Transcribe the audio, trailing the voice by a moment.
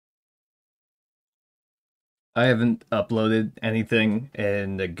I haven't uploaded anything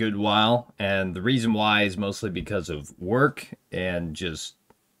in a good while, and the reason why is mostly because of work and just,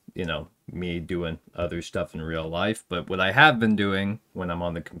 me doing other stuff in real life. But what I have been doing when I'm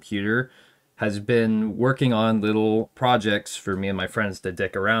on the computer has been working on little projects for me and my friends to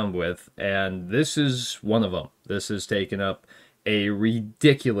dick around with, and this is one of them. This has taken up a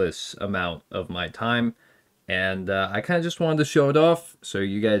ridiculous amount of my time, and I kind of just wanted to show it off so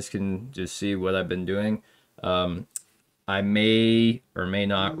you guys can just see what I've been doing. Um, I may or may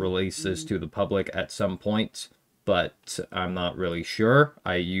not release this to the public at some point, but I'm not really sure.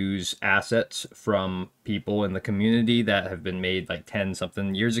 I use assets from people in the community that have been made like 10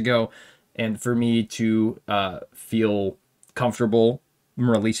 something years ago. And for me to feel comfortable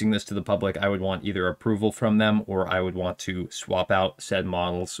releasing this to the public, I would want either approval from them or I would want to swap out said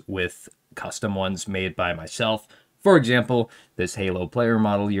models with custom ones made by myself. For example, this Halo player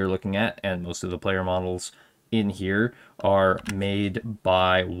model you're looking at, and most of the player models in here are made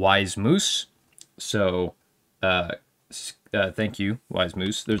by Wise Moose. So, thank you, Wise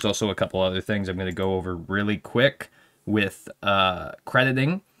Moose. There's also a couple other things I'm going to go over really quick with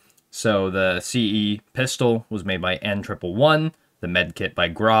crediting. So the CE pistol was made by N111, the med kit by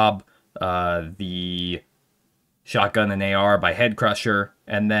Grob, the shotgun and AR by Head Crusher,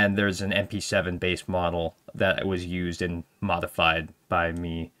 and then there's an MP7 base model that was used and modified by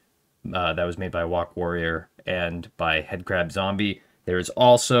me. That was made by Walk Warrior and by Headcrab Zombie. There's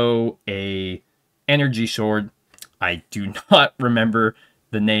also a energy sword. I do not remember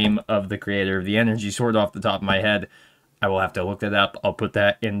the name of the creator of the energy sword off the top of my head. I will have to look that up. I'll put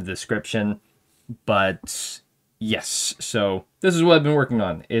that in the description. But yes, so this is what I've been working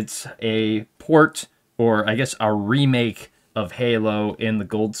on. It's a port, or I guess a remake of Halo in the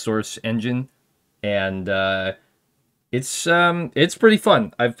GoldSrc engine, and it's pretty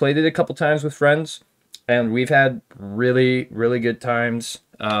fun. I've played it a couple times with friends, and we've had really really good times.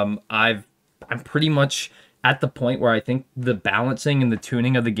 I'm pretty much at the point where I think the balancing and the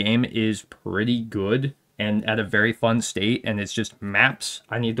tuning of the game is pretty good and at a very fun state, and it's just maps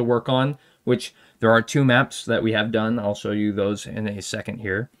I need to work on, which there are 2 maps that we have done. I'll show you those in a second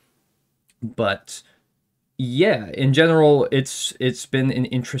here. But yeah, in general, it's been an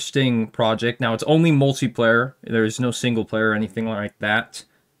interesting project. Now, it's only multiplayer. There's no single player or anything like that.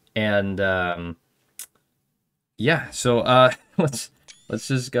 And yeah, so let's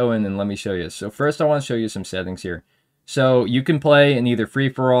just go in and let me show you. So first I want to show you some settings here. So you can play in either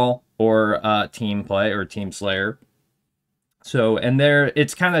free-for-all or team play or team slayer. So, and there,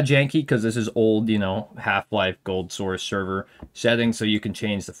 it's kind of janky because this is old, Half-Life GoldSrc server settings. So you can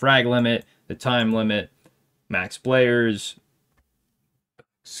change the frag limit, the time limit, max players,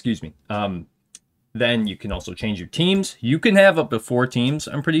 excuse me. Then you can also change your teams. You can have up to 4 teams,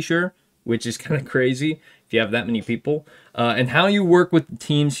 I'm pretty sure, which is kind of crazy if you have that many people. And how you work with the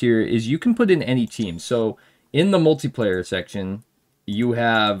teams here is you can put in any team. So in the multiplayer section, you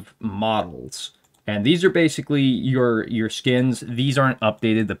have models. And these are basically your skins. These aren't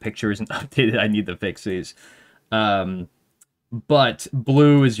updated. The picture isn't updated. I need to fix these. But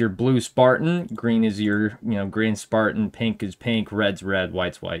blue is your blue Spartan. Green is your, green Spartan. Pink is pink. Red's red.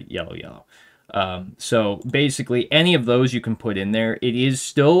 White's white. Yellow, yellow. So basically any of those you can put in there. It is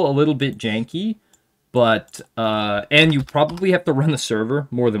still a little bit janky, but, and you probably have to run the server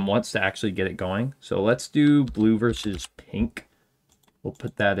more than once to actually get it going. So let's do blue versus pink. We'll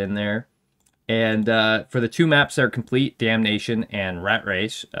put that in there. And for the 2 maps that are complete, Damnation and Rat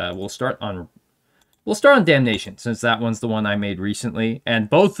Race, we'll start on Damnation, since that one's the one I made recently. And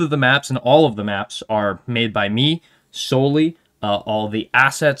both of the maps and all of the maps are made by me solely. All the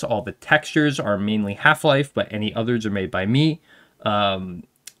assets, all the textures are mainly Half-Life, but any others are made by me.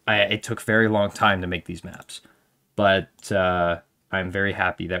 It took a very long time to make these maps, but I'm very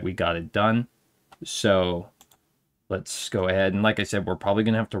happy that we got it done. So let's go ahead. And like I said, we're probably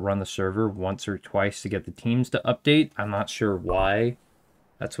going to have to run the server once or twice to get the teams to update. I'm not sure why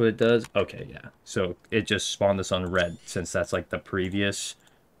that's what it does. Okay, yeah. So it just spawned us on red since that's like the previous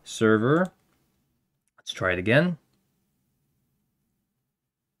server. Let's try it again.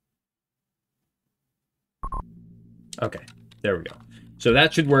 Okay, there we go. So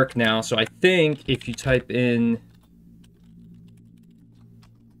that should work now. So I think if you type in...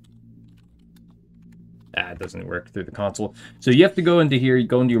 it doesn't work through the console. So you have to go into here, you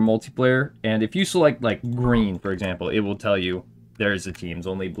go into your multiplayer, and if you select like green, for example, it will tell you there's the teams,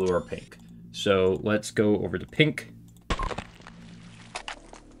 only blue or pink. So let's go over to pink.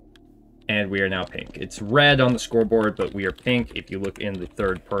 And we are now pink. It's red on the scoreboard, but we are pink. If you look in the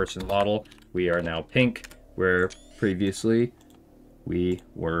 3rd person model, we are now pink, where previously we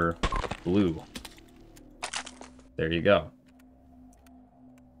were blue. there you go.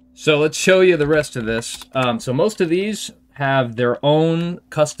 So let's show you the rest of this. So most of these have their own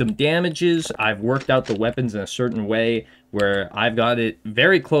custom damages. I've worked out the weapons in a certain way where I've got it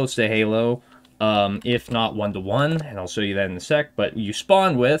very close to Halo, if not 1-to-1, and I'll show you that in a sec. But you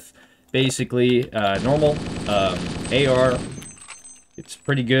spawn with basically normal AR. It's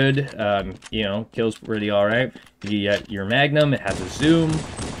pretty good, you know, kills pretty alright. You get your Magnum, it has a zoom.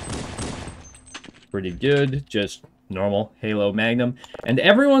 Pretty good, just normal Halo Magnum. And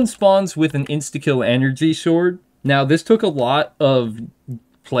everyone spawns with an insta-kill energy sword. Now, this took a lot of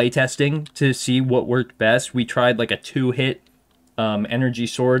playtesting to see what worked best. We tried like a 2-hit energy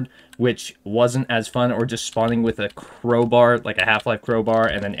sword, which wasn't as fun, or just spawning with a crowbar, like a Half-Life crowbar,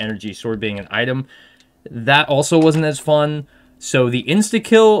 and then energy sword being an item. That also wasn't as fun. So the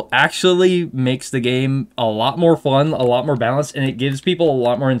insta-kill actually makes the game a lot more fun, a lot more balanced, and it gives people a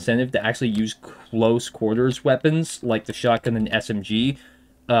lot more incentive to actually use close quarters weapons, like the shotgun and SMG,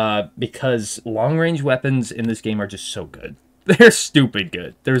 because long-range weapons in this game are just so good. They're stupid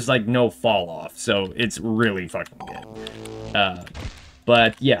good. There's, like, no fall-off, so it's really fucking good.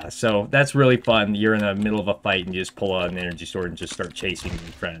 But, yeah, so that's really fun. You're in the middle of a fight, and you just pull out an energy sword and just start chasing your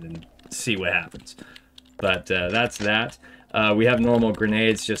friend and see what happens. But that's that. We have normal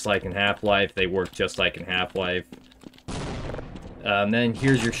grenades, just like in Half-Life. They work just like in Half-Life. Then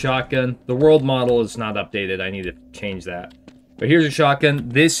here's your shotgun. The world model is not updated. I need to change that. But here's your shotgun.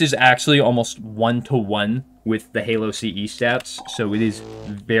 This is actually almost 1-to-1 with the Halo CE stats, so it is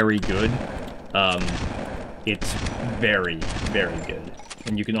very good. It's very, very good.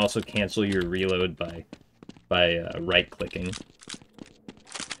 And you can also cancel your reload by right-clicking.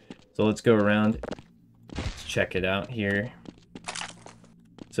 So let's go around. Let's check it out here.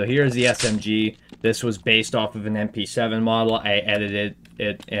 So here's the SMG. This was based off of an MP7 model. I edited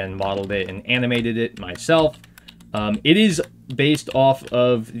it and modeled it and animated it myself. It is based off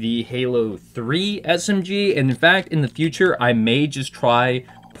of the Halo 3 SMG. And in fact, in the future, I may just try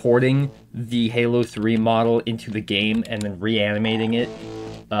porting the Halo 3 model into the game and then reanimating it.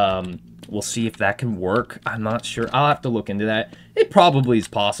 We'll see if that can work. I'm not sure. I'll have to look into that. It probably is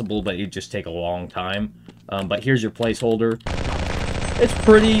possible, but it'd just take a long time. But here's your placeholder. It's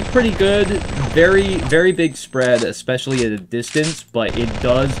pretty good. Very, very big spread, especially at a distance, but it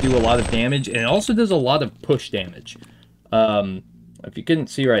does do a lot of damage, and it also does a lot of push damage. If you couldn't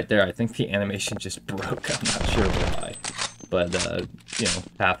see right there, I think the animation just broke. I'm not sure why. But, you know,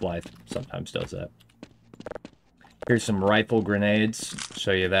 Half-Life sometimes does that. Here's some rifle grenades.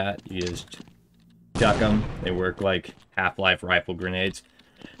 Show you that. You just chuck them. They work like Half-Life rifle grenades.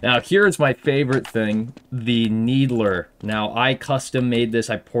 Now, here's my favorite thing, the Needler. Now, I custom made this.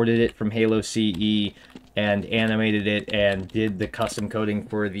 I ported it from Halo CE and animated it and did the custom coding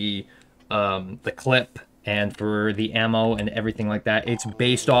for the clip and for the ammo and everything like that. It's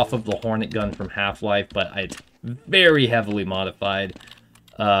based off of the Hornet gun from Half-Life, but it's very heavily modified.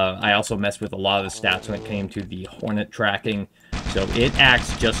 I also messed with a lot of the stats when it came to the Hornet tracking, so it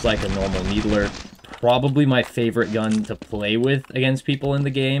acts just like a normal Needler. Probably my favorite gun to play with against people in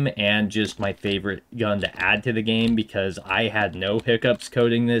the game, and just my favorite gun to add to the game, because I had no hiccups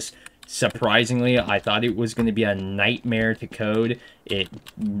coding this. Surprisingly, I thought it was going to be a nightmare to code. It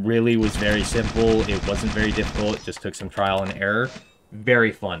really was very simple. It wasn't very difficult. It just took some trial and error.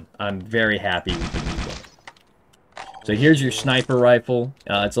 Very fun. I'm very happy with the new one. So here's your sniper rifle.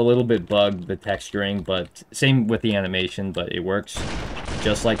 It's a little bit bugged, the texturing, but same with the animation, but it works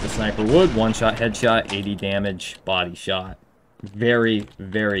just like the sniper would. One shot, headshot, 80 damage, body shot. Very,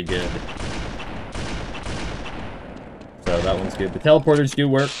 very good. So that one's good. The teleporters do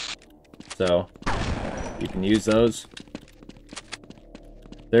work, so you can use those.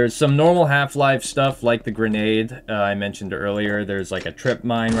 There's some normal Half-Life stuff, like the grenade I mentioned earlier. There's like a trip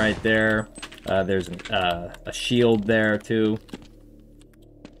mine right there. There's a shield there, too.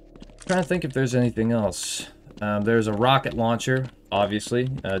 I'm trying to think if there's anything else. There's a rocket launcher, obviously.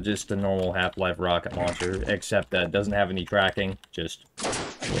 Just a normal Half-Life rocket launcher, except that it doesn't have any tracking. Just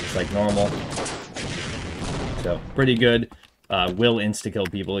looks like normal. So, pretty good. Will insta-kill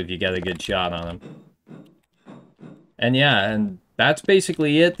people if you get a good shot on them. And yeah, and that's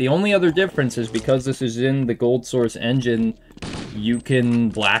basically it. The only other difference is because this is in the GoldSrc engine, you can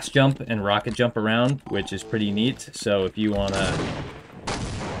blast jump and rocket jump around, which is pretty neat. So if you want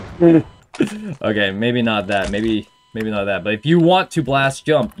to... Okay, maybe not that. Maybe not that. But if you want to blast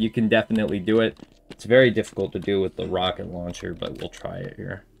jump, you can definitely do it. It's very difficult to do with the rocket launcher, but we'll try it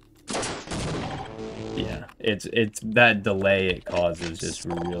here. Yeah, it's that delay it causes just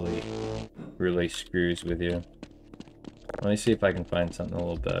really screws with you. Let me see if I can find something a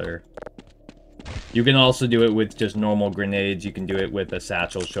little better. You can also do it with just normal grenades. You can do it with a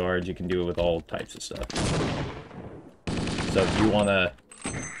satchel charge. You can do it with all types of stuff. So if you want to,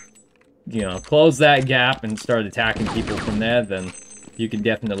 you know, close that gap and start attacking people from there, then you can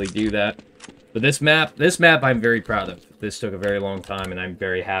definitely do that. But this map I'm very proud of. This took a very long time, and I'm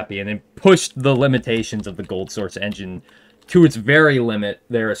very happy. And it pushed the limitations of the GoldSrc engine to its very limit.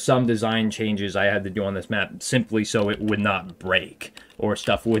 There are some design changes I had to do on this map simply so it would not break, or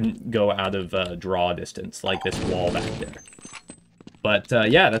stuff wouldn't go out of draw distance, like this wall back there. But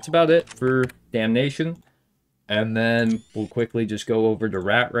yeah, that's about it for Damnation. And then we'll quickly just go over to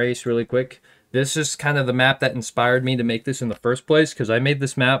Rat Race really quick. This is kind of the map that inspired me to make this in the first place, because I made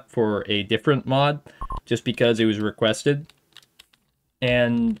this map for a different mod, just because it was requested.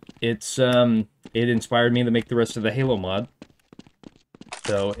 And it's it inspired me to make the rest of the Halo mod.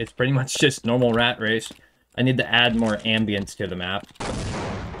 So it's pretty much just normal Rat Race. I need to add more ambience to the map.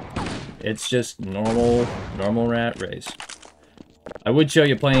 It's just normal Rat Race. I would show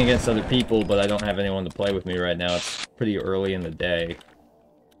you playing against other people, but I don't have anyone to play with me right now. It's pretty early in the day.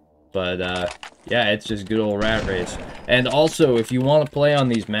 But, yeah, it's just good old Rat Race. And also, if you want to play on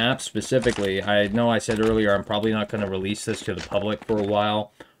these maps specifically, I know I said earlier I'm probably not going to release this to the public for a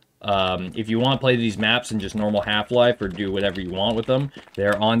while. If you want to play these maps in just normal Half-Life or do whatever you want with them,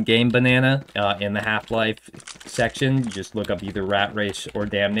 they're on Game Banana in the Half-Life section. Just look up either Rat Race or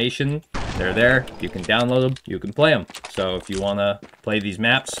Damnation. They're there. You can download them. You can play them. So if you want to play these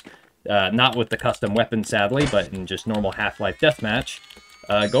maps, not with the custom weapon, sadly, but in just normal Half-Life Deathmatch,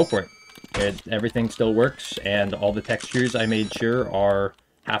 go for it. Everything still works, and all the textures I made sure are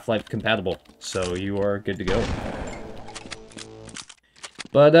Half-Life compatible. So you are good to go.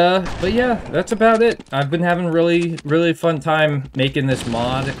 But yeah, that's about it. I've been having a really fun time making this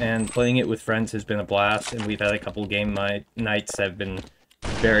mod, and playing it with friends has been a blast, and we've had a couple game nights that have been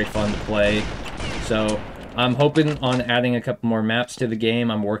very fun to play. So I'm hoping on adding a couple more maps to the game.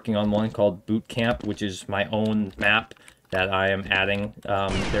 I'm working on one called Boot Camp, which is my own map that I am adding.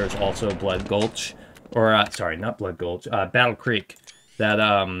 There's also Blood Gulch, or sorry, not Blood Gulch, Battle Creek, that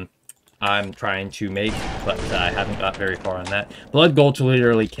I'm trying to make, but I haven't got very far on that. Blood Gulch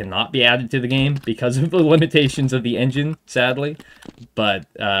literally cannot be added to the game because of the limitations of the engine, sadly. But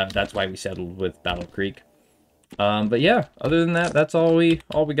that's why we settled with Battle Creek. But yeah, other than that, that's all we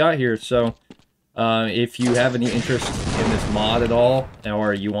got here. So if you have any interest in this mod at all,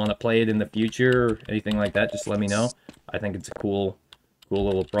 or you want to play it in the future, or anything like that, just let me know. I think it's a cool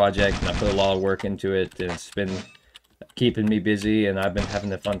little project, and I put a lot of work into it, and it's been keeping me busy, and I've been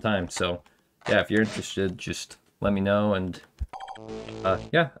having a fun time. So yeah, if you're interested, just let me know, and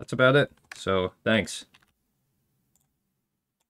yeah, that's about it. So thanks.